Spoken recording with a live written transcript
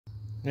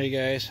Hey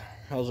guys,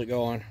 how's it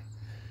going?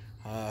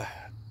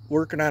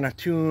 Working on a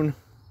tune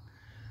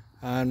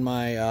on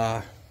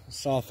my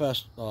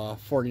Sawfest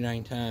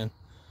 4910.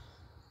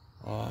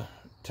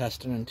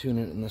 Testing and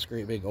tuning it in this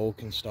great big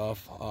oak and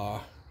stuff.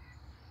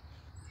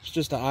 It's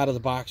just an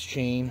out-of-the-box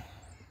chain.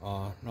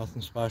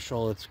 Nothing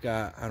special. It's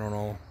got, I don't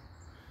know,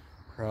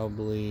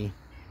 probably,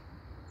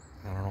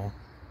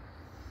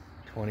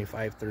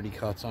 25-30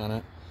 cuts on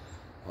it.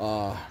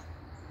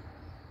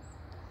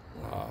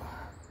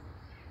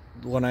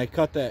 When I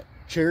cut that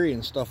cherry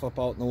and stuff up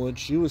out in the woods,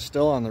 she was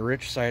still on the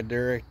rich side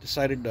there. I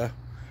decided to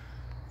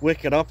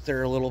wick it up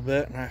there a little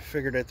bit, and I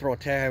figured I'd throw a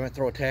tack. I haven't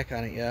thrown a tack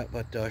on it yet,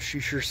 but she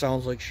sure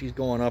sounds like she's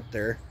going up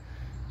there.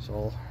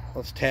 So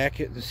let's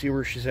tack it and see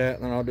where she's at,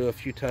 and then I'll do a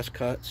few test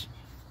cuts.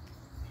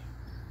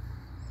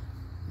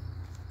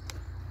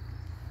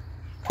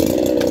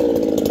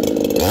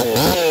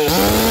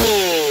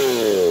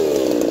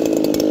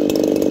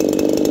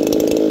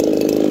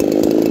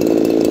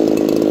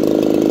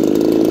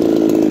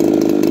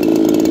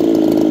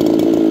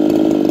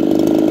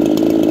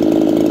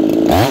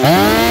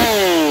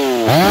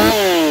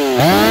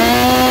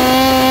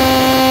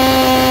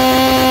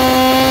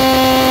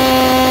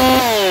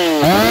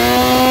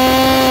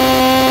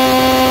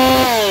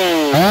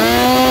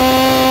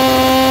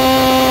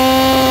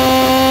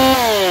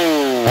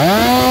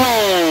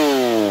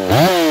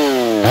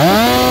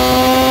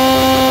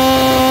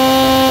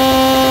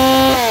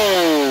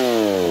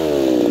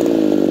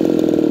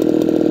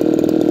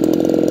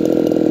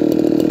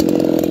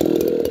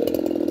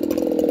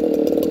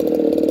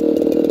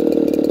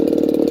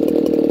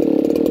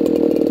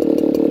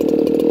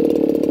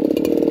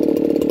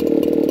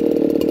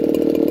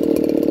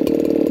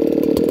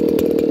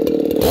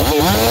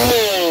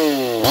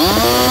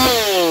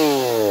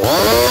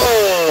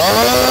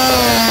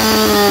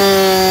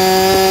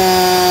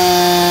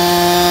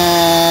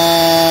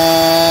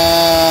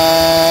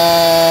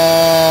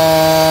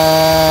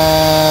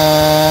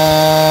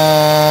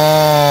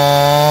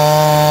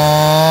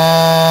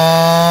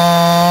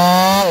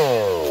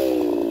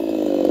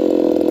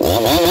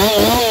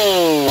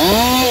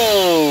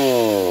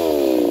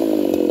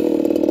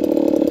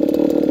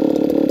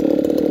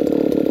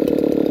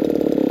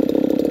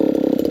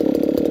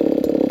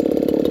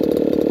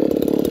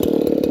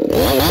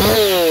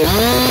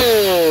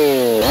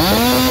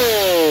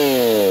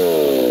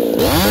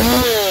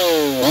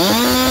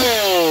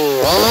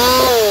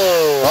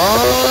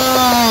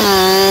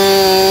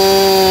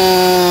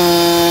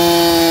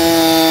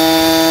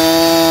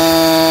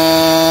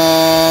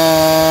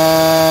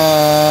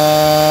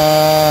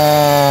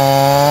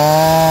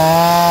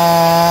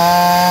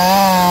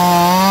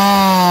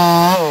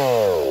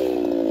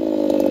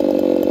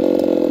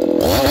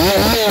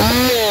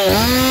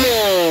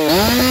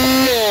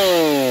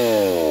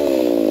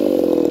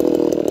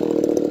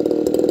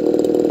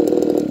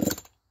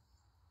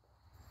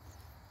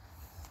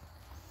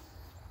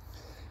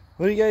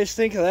 What do you guys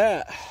think of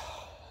that?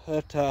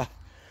 I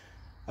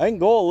can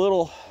go a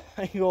little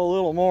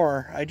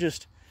more. I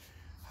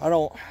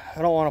don't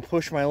want to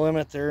push my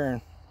limit there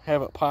and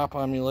have it pop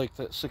on me like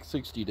that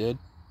 660 did.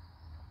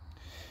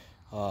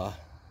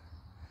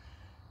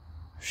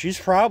 She's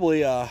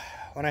probably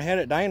when I had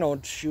it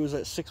dynoed, she was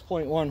at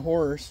 6.1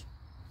 horse,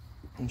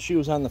 and she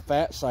was on the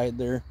fat side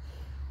there.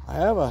 I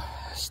have a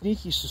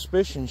sneaky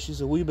suspicion she's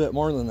a wee bit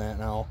more than that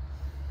now,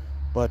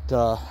 but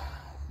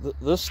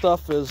this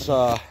stuff is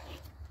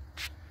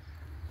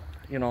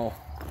you know,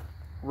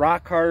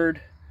 rock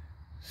hard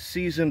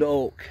seasoned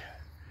oak,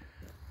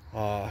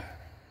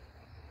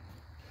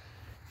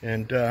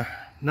 and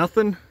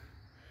nothing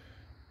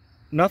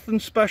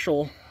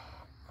special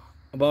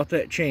about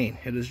that chain.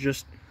 It is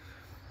just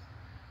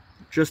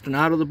an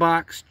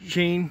out-of-the-box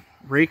chain.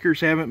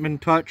 Rakers haven't been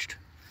touched.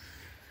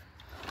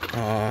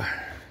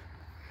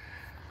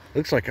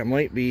 Looks like I'm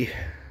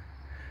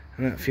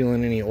not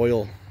feeling any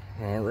oil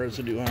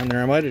residue on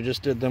there. I might have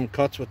just did them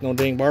cuts with no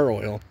dang bar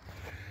oil.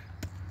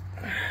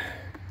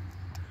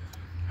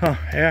 Huh,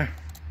 yeah,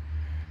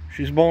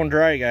 she's bone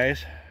dry,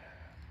 guys.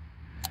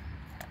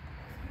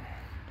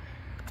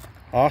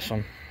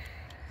 Awesome.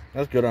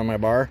 That's good on my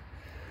bar.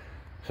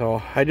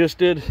 So I just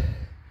did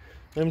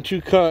them 2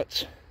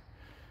 cuts.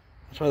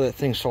 That's why that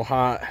thing's so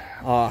hot.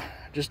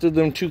 Just did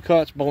them 2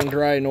 cuts, bone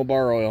dry, no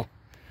bar oil.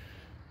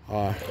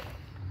 I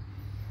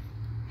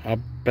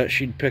bet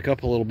she'd pick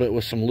up a little bit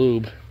with some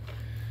lube.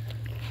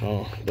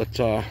 So, but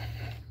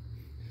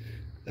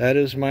that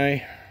is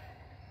my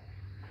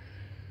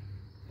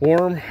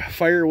warm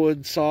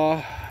firewood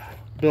saw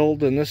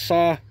build, and this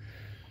saw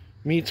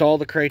meets all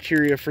the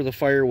criteria for the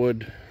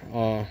firewood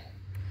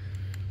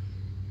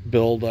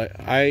build.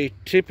 I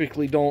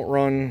typically don't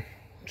run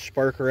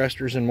spark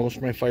arresters in most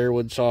of my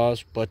firewood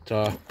saws, but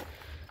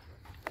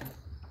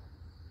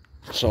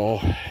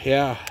so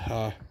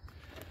yeah,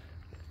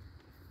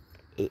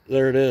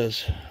 there it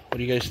is. What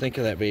do you guys think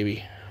of that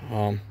baby?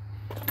 I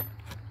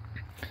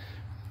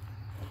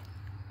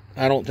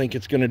don't think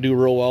it's going to do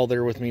real well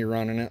there with me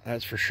running it,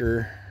 that's for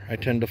sure. I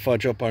tend to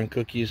fudge up on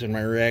cookies, and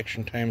my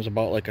reaction time is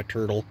about like a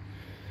turtle,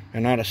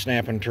 and not a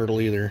snapping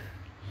turtle either.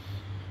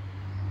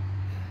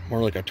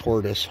 more like a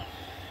tortoise.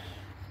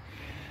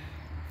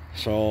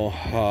 So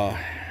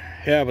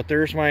yeah, but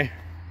there's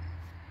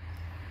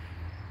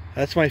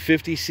that's my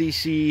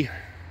 50cc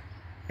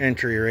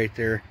entry right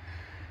there.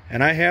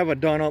 And I have a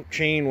done up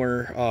chain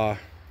where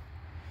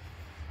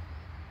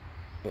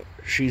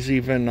she's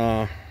even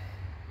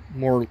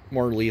more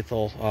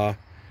lethal.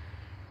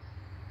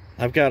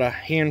 I've got a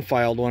hand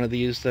filed one of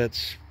these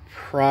that's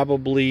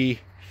probably,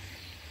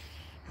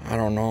 I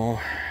don't know,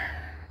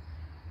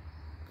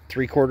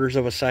 3/4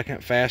 of a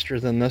second faster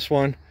than this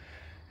one,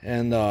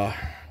 and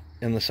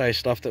in the size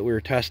stuff that we were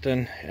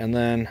testing. And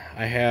then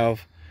I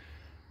have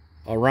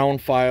a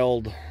round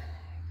filed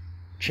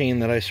chain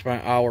that I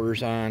spent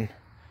hours on.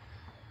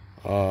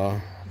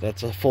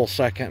 That's a full 1.5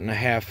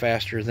 seconds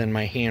faster than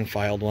my hand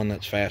filed one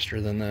that's faster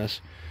than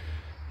this.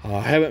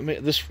 I haven't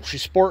made this.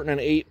 She's sporting an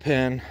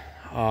 8-pin.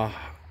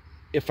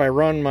 If I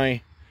run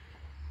my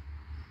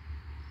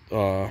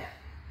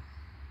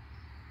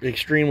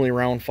extremely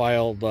round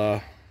filed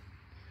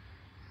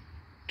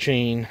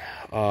chain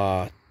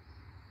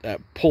that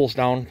pulls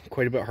down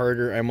quite a bit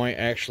harder, I might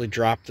actually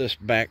drop this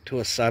back to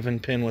a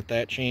 7-pin with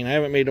that chain. I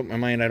haven't made up my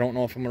mind. I don't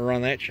know if I'm gonna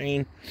run that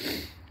chain,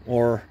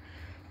 or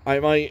I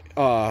might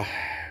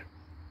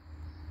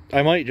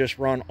just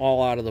run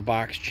all out of the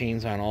box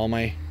chains on all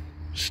my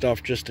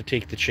stuff, just to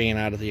take the chain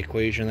out of the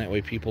equation. That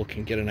way people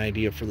can get an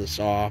idea for the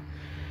saw.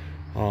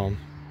 I'm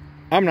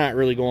not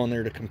really going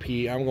there to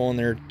compete. I'm going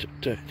there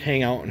to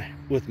hang out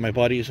with my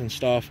buddies and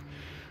stuff.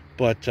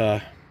 But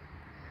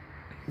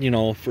you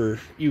know, for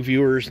you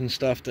viewers and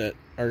stuff that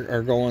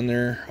are going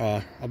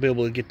there, I'll be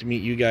able to get to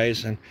meet you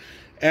guys. And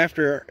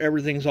after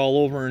everything's all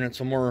over and it's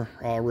a more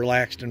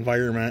relaxed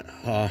environment,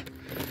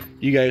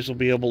 you guys will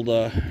be able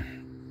to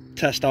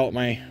test out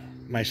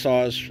my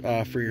saws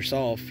for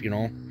yourself. You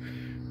know,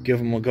 give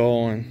them a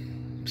go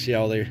and see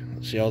how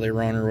they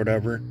run or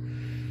whatever.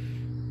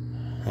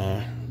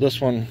 This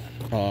one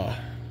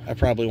I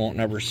probably won't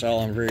never sell.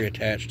 I'm very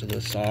attached to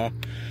this saw.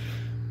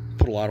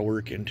 Put a lot of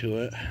work into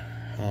it,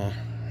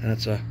 and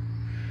it's a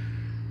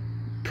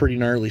pretty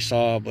gnarly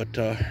saw. But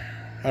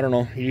I don't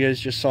know, you guys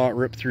just saw it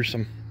rip through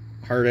some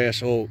hard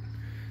ass oak.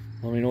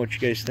 Let me know what you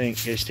guys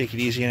think. You guys take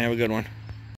it easy and have a good one.